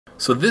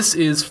So this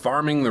is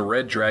farming the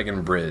Red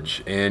Dragon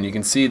Bridge, and you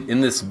can see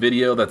in this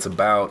video that's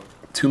about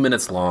 2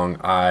 minutes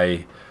long,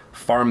 I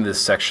farm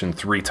this section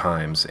 3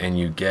 times, and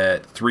you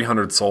get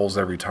 300 souls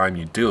every time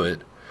you do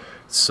it.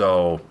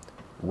 So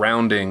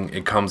rounding,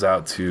 it comes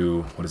out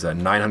to, what is that,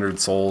 900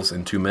 souls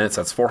in 2 minutes?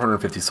 That's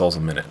 450 souls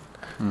a minute.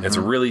 It's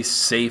a really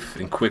safe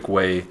and quick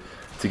way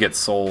to get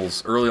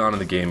souls early on in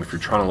the game if you're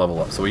trying to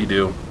level up. So what you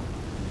do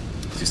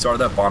is you start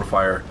at that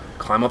bonfire,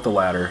 climb up the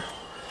ladder,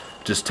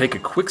 just take a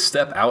quick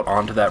step out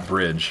onto that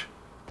bridge.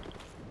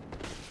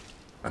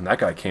 And that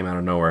guy came out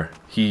of nowhere.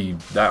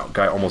 That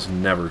guy almost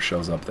never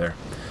shows up there.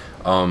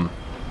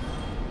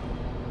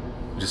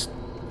 Just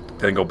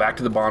then go back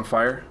to the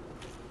bonfire,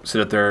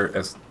 sit up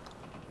there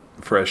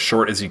for as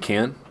short as you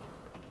can,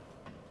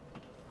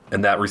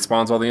 and that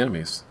respawns all the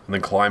enemies. And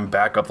then climb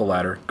back up the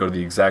ladder, go to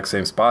the exact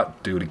same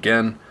spot, do it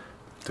again,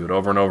 do it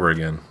over and over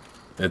again.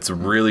 It's a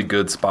really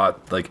good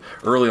spot, like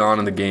early on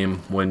in the game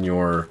when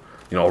you're,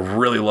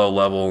 really low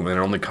level and it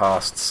only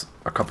costs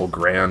a couple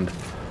grand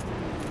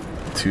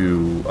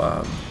to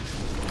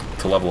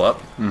level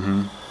up.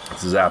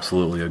 This is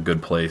absolutely a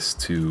good place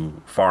to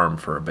farm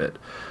for a bit.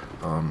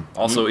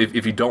 Also,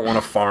 if you don't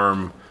want to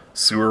farm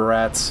sewer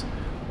rats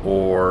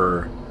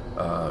or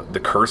the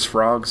curse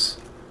frogs,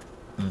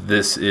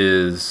 this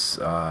is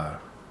the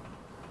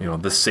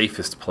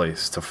safest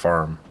place to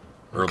farm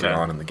early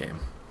on in the game.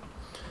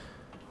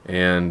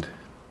 And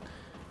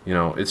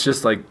it's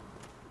just like,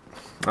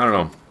 I don't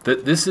know.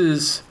 This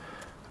is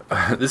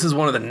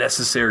one of the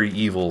necessary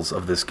evils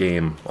of this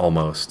game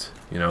almost.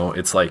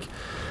 It's like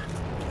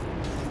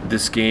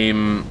this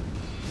game,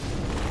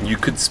 you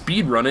could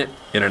speed run it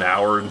in an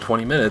hour and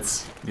 20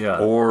 minutes. Yeah.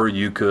 Or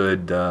you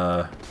could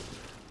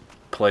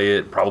play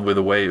it probably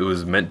the way it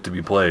was meant to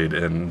be played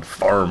and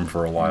farm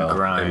for a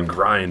while and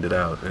grind it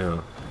out.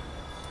 Yeah.